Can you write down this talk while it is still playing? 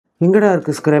எங்கடா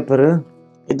இருக்குது ஸ்க்ரேப்பரு?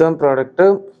 இதுதான் ப்ராடக்ட்டு.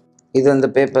 இது அந்த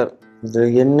பேப்பர். இது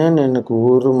என்னன்னு எனக்கு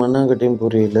ஒரு மண்ணாங்கட்டியும்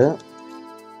புரியல.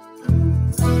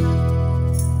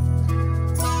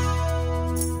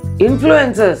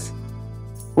 இன்ஃப்ளூயன்சர்ஸ்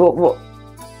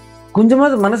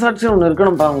கொஞ்சமாவது மனசாட்சி ஒன்று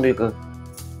இருக்கணும்ப்பா உங்களுக்கு.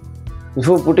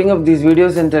 Before putting up these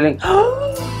videos and telling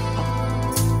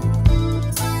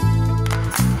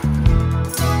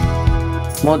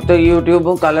மொத்த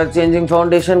யூடியூபும் colour changing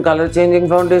foundation, colour changing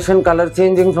foundation, colour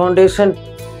changing foundation,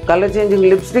 colour changing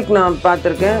lipstick நான்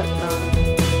பார்த்துருக்கேன்.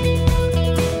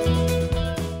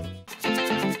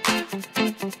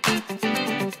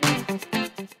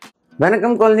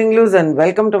 வணக்கம் குழந்தைங்களூஸ் and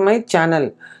welcome to my channel.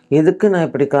 எதுக்கு நான்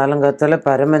இப்படி காலங்காத்தால்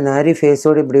பரம நாரி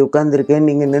ஃபேஸோடு இப்படி உட்காந்துருக்கேன்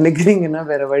நீங்கள் நினைக்கிறீங்கன்னா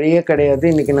வேறு வழியே கிடையாது.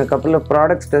 இன்றைக்கி நான் கப்பல் ஆஃப்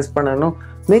ப்ராடக்ட்ஸ் டெஸ்ட் பண்ணணும்.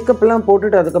 மேக்கப்லாம்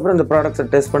போட்டுட்டு அதுக்கப்புறம் இந்த ப்ராடக்ட்ஸை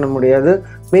டெஸ்ட் பண்ண முடியாது.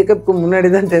 மேக்கப்புக்கு முன்னாடி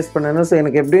தான் டெஸ்ட் பண்ணணும். ஸோ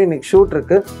எனக்கு எப்படியும் இன்றைக்கி ஷூட்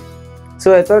இருக்குது. So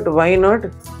I thought why not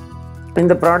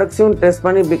இந்த ப்ராடக்ட்ஸையும் டெஸ்ட்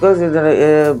பண்ணி, பிகாஸ்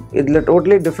இதில்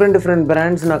டோட்டலி டிஃப்ரெண்ட்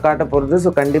பிராண்ட்ஸ் நான் காட்ட போகிறது.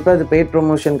 ஸோ கண்டிப்பாக இது பெய்ட்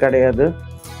ப்ரொமோஷன் கிடையாது.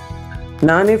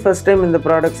 நானே ஃபஸ்ட் டைம் இந்த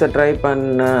ப்ராடக்ட்ஸை ட்ரை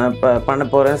பண்ண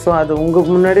போகிறேன். ஸோ அது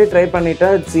உங்களுக்கு முன்னாடியே ட்ரை பண்ணிட்டா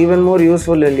இட்ஸ் ஈவன் மோர்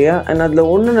யூஸ்ஃபுல் இல்லையா? அண்ட் அதில்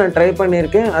ஒன்று நான் ட்ரை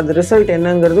பண்ணியிருக்கேன். அது ரிசல்ட்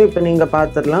என்னங்கிறது இப்போ நீங்கள்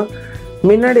பார்த்துடலாம்.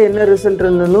 முன்னாடி என்ன ரிசல்ட்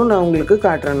இருந்ததுன்னு நான் உங்களுக்கு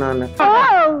காட்டுறேன் நான்.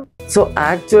 ஸோ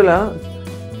ஆக்சுவலாக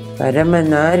பரம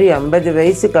நாரி 50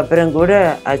 வயசுக்கு அப்புறம் கூட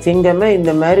அசிங்கமாக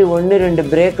இந்த மாதிரி 1-2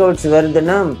 பிரேக் அவுட்ஸ்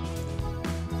வருதுன்னா,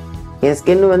 என்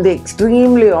ஸ்கின் வந்து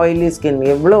எக்ஸ்ட்ரீம்லி ஆயிலி ஸ்கின்.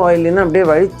 எவ்வளோ ஆயிலின்னா அப்படியே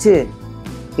வழிச்சு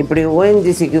இப்படி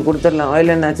ஓஎன்ஜிசிக்கு கொடுத்துடலாம்,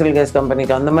 ஆயில் அண்ட் நேச்சுரல் கேஸ்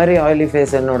கம்பெனிக்கு. அந்த மாதிரி ஆயிலி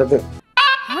ஃபேஸ் என்னோடது.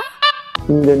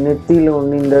 இந்த நெத்தியில்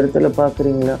ஒன்று இந்த இடத்துல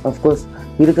பார்க்குறீங்களா? அஃப்கோர்ஸ்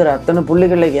இருக்கிற அத்தனை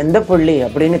புள்ளிகளில் எந்த புள்ளி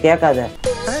அப்படின்னு கேட்காத.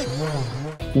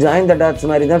 ஜாயின் த டாட்ஸ்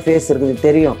மாதிரி தான் ஃபேஸ் இருக்குது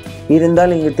தெரியும்.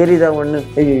 இருந்தாலும் இங்கே தெரியுதா ஒன்று?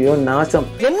 ஐயோ நாசம்.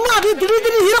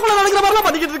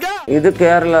 இது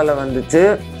கேரளாவில் வந்துச்சு.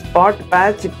 Spot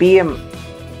batch PM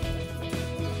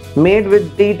made with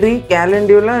tea tree,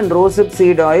 calendula and rosehip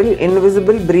seed oil,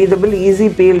 invisible, breathable, easy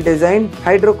peel design,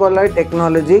 hydrocolloid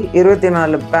technology,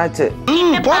 24 patch.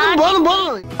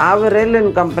 Averell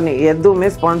and company எதுவுமே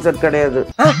ஸ்பான்சர் கிடையாது.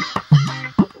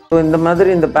 இந்த மாதிரி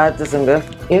இந்த பேட்சஸுங்க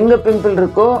எங்கே பிம்பிள்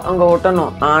இருக்கோ அங்கே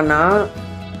ஒட்டணும். ஆனால்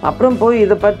அப்புறம் போய்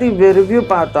இதை பற்றி ரிவ்யூ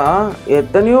பார்த்தா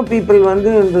எத்தனையோ பீப்புள்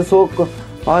வந்து இந்த சோக்கு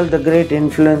all the great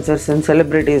influencers and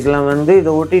செலிப்ரிட்டிஸ்லாம் வந்து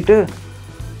இதை ஒட்டிட்டு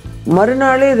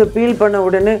மறுநாளே இதை பீல் பண்ண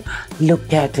உடனே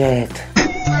look at it,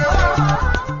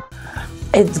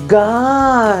 it's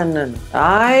Khan.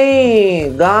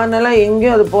 கானெல்லாம்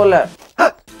எங்கேயும் அது போல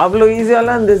அவ்வளோ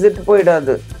ஈஸியாலாம் இந்த ஜிட்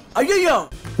போயிடாது.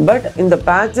 பட் இந்த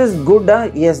patches Gutta?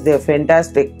 S, they are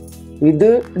fantastic. இது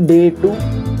டே 2.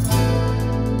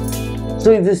 ஸோ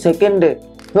இது செகண்ட் டே.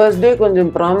 ஃபர்ஸ்ட் டே கொஞ்சம்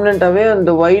ப்ராமினெண்ட்டாகவே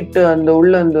அந்த ஒயிட் அந்த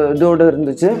உள்ள அந்த இதோடு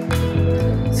இருந்துச்சு.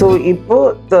 ஸோ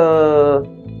இப்போது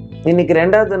இன்னைக்கு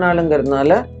 2வது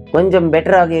நாளுங்கிறதுனால கொஞ்சம்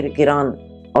பெட்டராக இருக்கிறான்.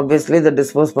 ஆப்வியஸ்லி இதை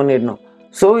டிஸ்போஸ் பண்ணிடணும்.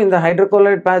 ஸோ இந்த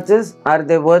ஹைட்ரோகோலைட் patches R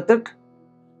they worth it?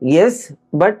 S,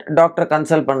 but doctor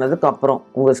consult பண்ணதுக்கு அப்புறம்,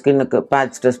 உங்கள் ஸ்கின்னுக்கு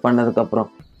பேட்ச் டெஸ்ட் பண்ணதுக்கப்புறம்.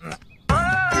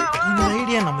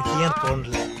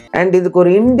 அண்ட் இதுக்கு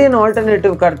ஒரு இந்தியன்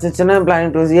ஆல்டர்னேட்டிவ் கிடச்சிச்சுன்னா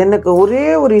பிளானிங் டு. எனக்கு ஒரே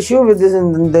ஒரு இஷ்யூ வித்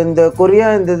இந்த கொரியா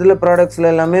இந்த இதில்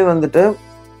ப்ராடக்ட்ஸில் எல்லாமே வந்துட்டு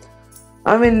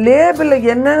அவன் லேபிளில்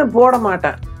என்னன்னு போட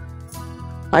மாட்டேன்.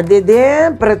 அதே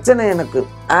பிரச்சனை எனக்கு.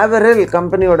 அவரெல்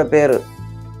கம்பெனியோட பேரு.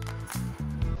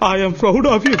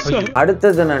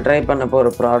 அடுத்தது நான் ட்ரை பண்ண போற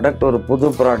ப்ராடக்ட் ஒரு புது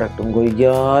ப்ராடக்ட்.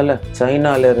 கொய்யால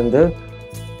சைனால இருந்து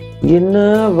என்ன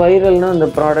வைரல்னா அந்த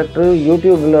ப்ராடக்ட்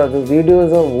யூடியூப்ல அது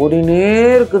வீடியோஸா ஓடினே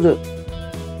இருக்குது.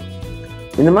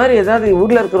 இந்த மாதிரி ஏதாவது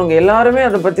ஊர்ல இருக்கிறவங்க எல்லாருமே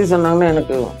அதை பத்தி சொன்னாங்கன்னா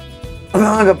எனக்கு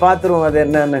நாங்க பாத்துருவோம் அது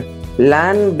என்னன்னு.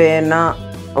 லான்பேனா.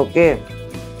 ஓகே,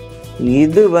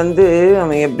 இது வந்து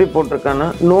அவன் எப்படி போட்டிருக்கான்னா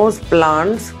நோஸ்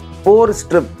பிளான்ட்ஸ் போர்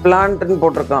ஸ்ட்ரிப் பிளான்ட்னு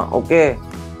போட்டிருக்கான். ஓகே,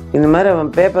 இந்த மாதிரி அவன்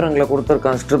பேப்பருங்களை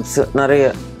கொடுத்துருக்கான், ஸ்ட்ரிப்ஸ் நிறைய.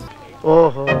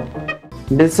 ஓஹோ.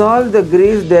 Dissolve the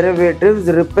crease derivatives,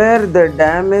 repair the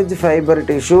damage fibre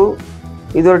tissue.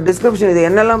 இதோட டிஸ்கிரிப்ஷன் இது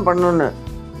என்னெல்லாம் பண்ணணும்னு.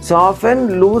 சாஃபன்,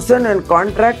 லூசன் and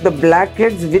contract the black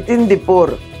heads within the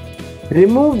bore,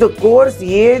 remove the coarse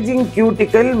aging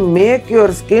cuticle, make your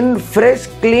skin fresh,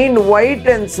 clean, white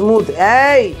and smooth.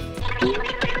 Hey,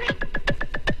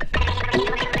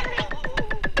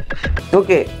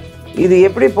 okay, இது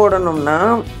எப்படி போடணும்னா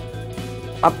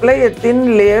apply a thin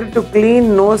layer to clean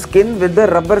nose skin with the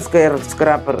rubber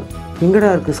scraper.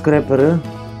 எங்கடா இருக்கு ஸ்க்ரேப்பரு?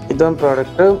 இதுதான்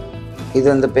product. இது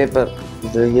அந்த paper.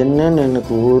 இது என்னன்னு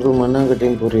எனக்கு ஒரு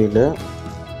மண்ணாங்கட்டியும் புரியல.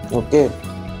 ஓகே,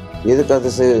 எதுக்கு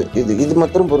அது இது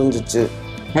மாத்திரம் புரிஞ்சிச்சு.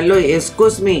 Hello,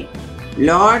 excuse me.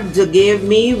 Lords gave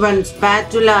me one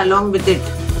spatula along with it.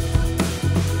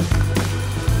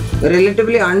 A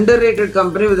relatively underrated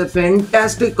company with a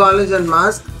fantastic collagen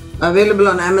mask available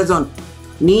on Amazon.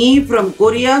 Knee from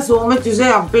Korea, so much you say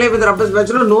apply with rubber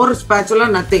spatula, no spatula,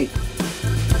 nothing.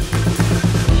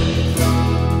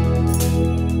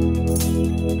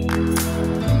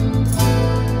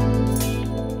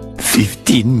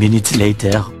 minutes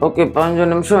later. Okay, 5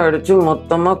 நிமிஷம் ஆயிடுச்சு,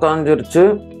 மொத்தமாக காஞ்சிருச்சு.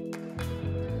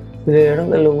 இது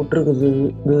இடங்களில் விட்டுருக்குது.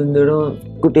 இந்த இடம்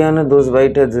குட்டியான those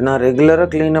white heads. நான் ரெகுலராக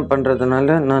க்ளீனப்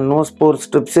பண்ணுறதுனால, நான் நோ ஸ்போர்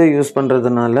ஸ்ட்ரிப்ஸே யூஸ்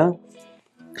பண்ணுறதுனால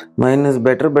mine is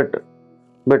better,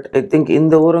 but I think in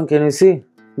the oram, can you see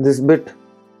this bit?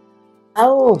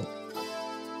 Oh,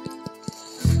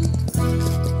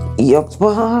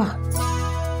 yappa,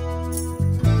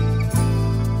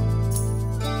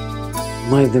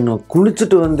 இது நான்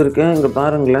குளிச்சுட்டு வந்திருக்கேன். இங்கே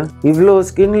பாருங்களேன், இவ்வளோ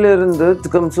ஸ்கின்ல இருந்து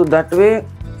ஸோ தட் வே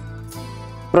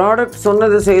ப்ராடக்ட்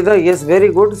சொன்னது செய்தா எஸ் வெரி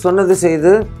குட், சொன்னது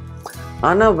செய்து.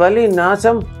 ஆனால் வலி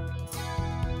நாசம்,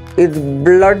 இட்ஸ்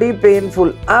பிளடி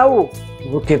பெயின்ஃபுல். ஆவ்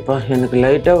ஓகேப்பா, எனக்கு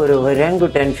லைட்டாக ஒரு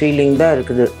வரேங்குட்டன் ஃபீலிங் தான்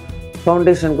இருக்குது.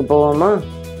 ஃபவுண்டேஷனுக்கு போவோமா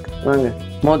வாங்க.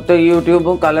 மொத்த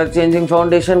யூடியூப்பும் colour changing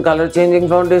foundation, colour changing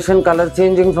foundation, colour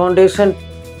changing foundation,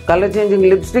 colour changing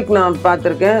lipstick நான்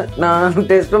பார்த்துருக்கேன், நான்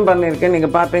டெஸ்ட்டும் பண்ணியிருக்கேன்.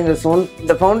 நீங்கள் பார்ப்பீங்க சூன்.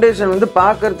 இந்த ஃபவுண்டேஷன் வந்து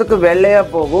பார்க்கறதுக்கு வெள்ளையாக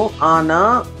போகும்,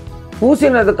 ஆனால்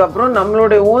பூசினதுக்கப்புறம்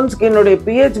நம்மளுடைய ஓன் ஸ்கின்னுடைய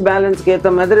பிஹெச் பேலன்ஸ்க்கு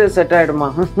ஏற்ற மாதிரி செட் ஆகிடுமா.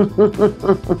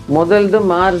 முதல்து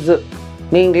மார்ஸ்,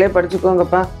 நீங்களே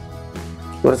படிச்சுக்கோங்கப்பா.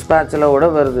 ஒரு ஸ்பேட்சுலாவோட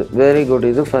வருது, வெரி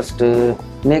குட். இது ஃபஸ்ட்டு.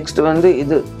 நெக்ஸ்ட் வந்து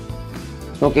இது.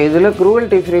 ஓகே, இதில்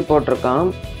க்ரூவல்ட்டி ஃப்ரீ போட்டிருக்கான்.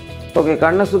 ஓகே,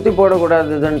 கண்ணை சுற்றி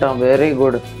போடக்கூடாதுன்ட்டான், வெரி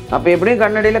குட். அப்போ எப்படியும்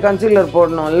கண்ணடியில் கன்சீலர்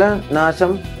போடணும்ல,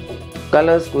 நாசம்.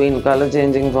 Colours queen colour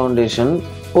changing foundation.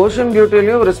 Ocean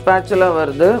பியூட்டிலையும் ஒரு ஸ்பேட்சுலா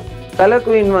வருது. கலர்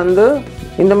குவீன் வந்து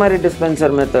இந்த மாதிரி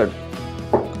டிஸ்பென்சர் மெத்தட்.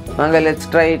 வாங்க let's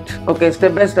try it. Okay,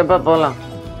 step by ஸ்டெப்பாக போகலாம்.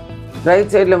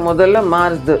 ரைட் சைடில் முதல்ல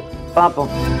மாறுது,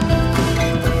 பார்ப்போம்.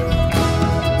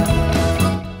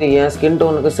 என் ஸ்கின்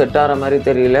டோனுக்கு செட் ஆகிற மாதிரி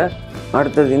தெரியல.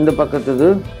 அடுத்தது இந்த பக்கத்துது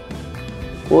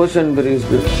ஓஷன்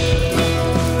பிரீஸ்து.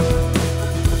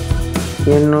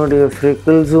 என்னுடைய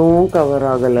ஃப்ரிக்கிள்ஸும் கவர்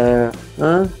ஆகலை,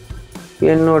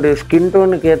 என்னுடைய ஸ்கின்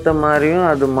டோனுக்கு ஏற்ற மாதிரியும்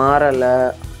அது மாறலை.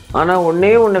 ஆனால்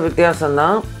ஒன்றே ஒன்று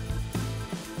வித்தியாசம்தான்,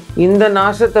 இந்த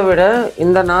நாசத்தை விட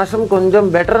இந்த நாசம்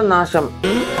கொஞ்சம் பெட்டர் நாசம்.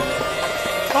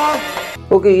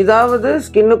 ஓகே, இதாவது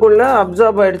ஸ்கின்னுக்குள்ளே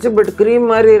அப்சார்ப் ஆகிடுச்சு, பட் க்ரீம்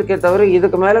மாதிரி இருக்கே தவிர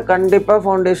இதுக்கு மேலே கண்டிப்பாக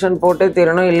ஃபவுண்டேஷன் போட்டே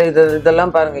தீரணும். இல்லை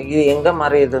இதெல்லாம் பாருங்கள், இது எங்கே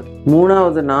மறையுது.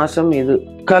 மூணாவது நாசம் இது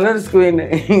கலர் ஸ்குவீன்.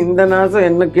 இந்த நாசம்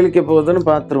என்ன கிழிக்க போகுதுன்னு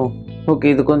பார்த்துருவோம். ஓகே,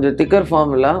 இது கொஞ்சம் திக்கர்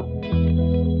ஃபார்முலா.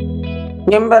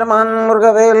 எம்பெருமான்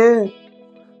முருகவேல்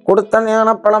கொடுத்த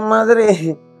ஞான பழம் மாதிரி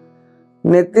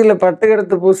நெத்தியில் பட்டு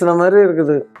எடுத்து பூசின மாதிரி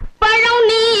இருக்குது.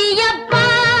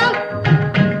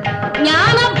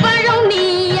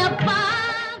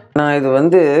 நான் இது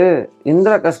வந்து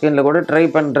இந்திரா ஸ்கின்ல கூட ட்ரை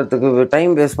பண்ணுறதுக்கு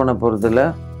டைம் வேஸ்ட் பண்ண போகிறது இல்லை.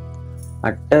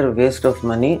 Utter waste of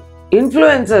money.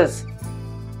 Influencers,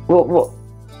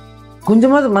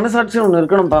 கொஞ்சமாவது மனசாட்சி ஒன்று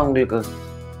இருக்கணும்ப்பா உங்களுக்கு.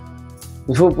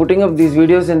 Before pudding up these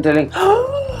videos and telling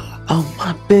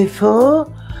before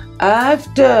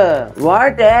after,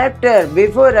 what after,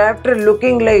 before after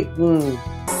looking like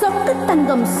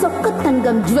சொக்க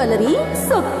தங்கம் ஜுவல்லரி,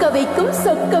 சொக்க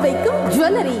வைக்கும்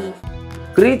jewellery.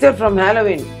 Creature from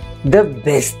Halloween. The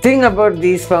best thing about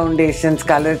these foundations,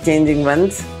 color changing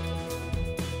ones,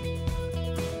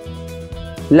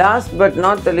 last but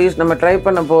not the least, நம்ம try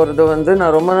பண்ண போகிறது வந்து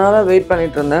நான் ரொம்ப நாளாக வெயிட்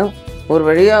பண்ணிட்டு இருந்தேன். ஒரு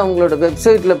வழியாக அவங்களோட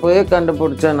வெப்சைட்டில் போய்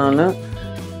கண்டுபிடிச்சேன் நான்.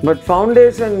 பட்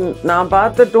ஃபவுண்டேஷன் நான்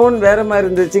பார்த்த டோன் வேறு மாதிரி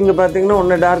இருந்துச்சு. இங்கே பார்த்தீங்கன்னா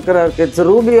ஒன்று டார்க்கராக இருக்குது. It's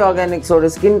Ruby ஆர்கானிக்ஸோட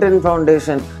skin ten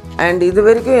foundation. And இது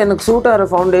வரைக்கும் எனக்கு சூட் ஆகிற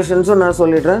ஃபவுண்டேஷன்ஸும் நான்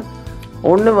சொல்லிடுறேன்.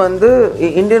 ஒன்று வந்து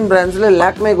இந்தியன் பிராண்ட்ஸில்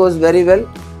லாக்மே கோஸ் வெரி வெல்,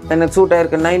 எனக்கு சூட்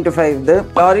ஆயிருக்கு 9 to 5. இது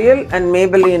L'Oréal and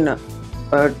மேபிலின்.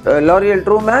 L'Oréal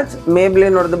true match,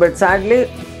 மேபிலினோடது. But sadly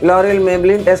L'Oréal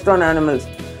மேபிலின் test on animals.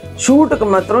 ஷூட்டுக்கு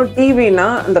மாத்திரம் டிவினா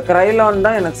இந்த க்ரைலான்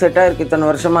தான் எனக்கு செட் ஆயிருக்கு இத்தனை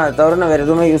வருஷமாக. அதை தவிர நான் வேறு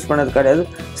எதுவுமே யூஸ் பண்ணது கிடையாது.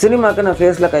 சினிமாவுக்கு நான்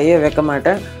ஃபேஸில் கையே வைக்க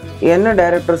மாட்டேன். என்ன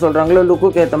டைரக்டர் சொல்கிறாங்களோ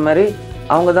லுக்குக்கு ஏற்ற மாதிரி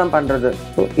அவங்க தான் பண்ணுறது.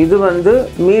 ஸோ இது வந்து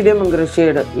மீடியம்ங்கிற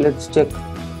ஷேடு. Let's check.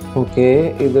 ஓகே,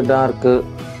 இது torque.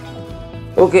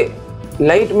 Okay,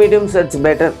 light medium sets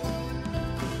better.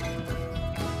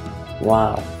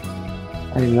 Wow,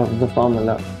 I love the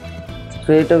formula.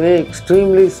 Straight away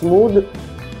extremely smooth,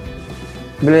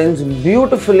 blends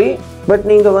beautifully. But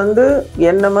நீங்க வந்து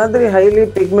என்ன மாதிரி highly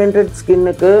pigmented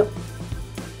skinனுக்கு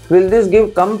will this give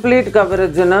complete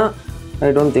coverage na?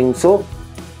 I don't think so.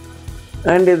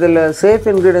 And இதில் safe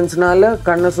ingredientsனால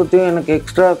கண்ணை சுற்றியும் எனக்கு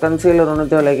extra concealer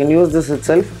ஒன்று தேவை. I can use this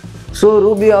itself. So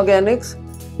Ruby Organics,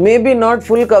 maybe not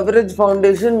full coverage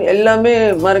foundation, எல்லாமே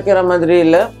மறைக்கிற மாதிரி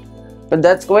இல்லை. But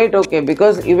that's quite okay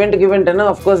because event na,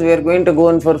 of course, we are going to go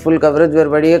in for full coverage. We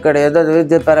are vadiye kadayadu. Otherwise,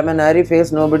 the Paramanari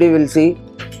face nobody will see.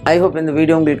 I hope in the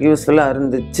video உங்களுக்கு யூஸ்ஃபுல்லாக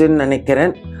இருந்துச்சுன்னு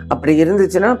நினைக்கிறேன். அப்படி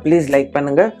இருந்துச்சுன்னா please like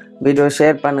பண்ணுங்கள், video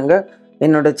share பண்ணுங்கள்.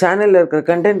 என்னோட சேனலில் இருக்கிற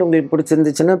கண்டென்ட் உங்களுக்கு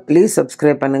பிடிச்சிருந்துச்சுன்னா ப்ளீஸ்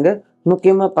சப்ஸ்கிரைப் பண்ணுங்கள்.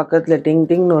 முக்கியமாக பக்கத்தில் டிங்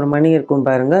டிங்னு ஒரு மணி இருக்கும்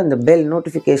பாருங்கள், அந்த பெல்,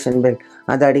 நோட்டிஃபிகேஷன் பெல்,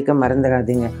 அதை அடிக்க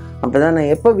மறந்துடாதீங்க. அப்போ தான்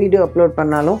நான் எப்போ வீடியோ அப்லோட்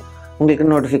பண்ணாலும்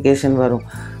உங்களுக்கு நோட்டிஃபிகேஷன் வரும்.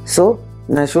 ஸோ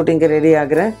நான் ஷூட்டிங்க்கு ரெடி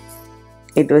ஆகிறேன்.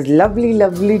 It was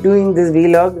lovely doing this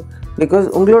vlog because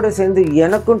உங்களோட சேர்ந்து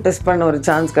எனக்கும் டெஸ்ட் பண்ண ஒரு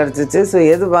சான்ஸ் கிடச்சிச்சு. ஸோ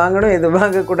எது வாங்கணும் எது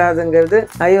வாங்கக்கூடாதுங்கிறது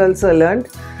ஐ ஆல்சோ லேர்ன்ட்.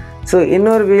 ஸோ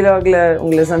இன்னொரு vlogல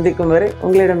உங்களை சந்திக்கும் வரை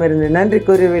உங்களிடமிருந்து நன்றி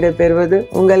கூறி விடை பெறுவது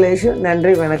உங்கள் ஐஷு.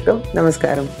 நன்றி, வணக்கம்,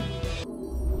 நமஸ்காரம்.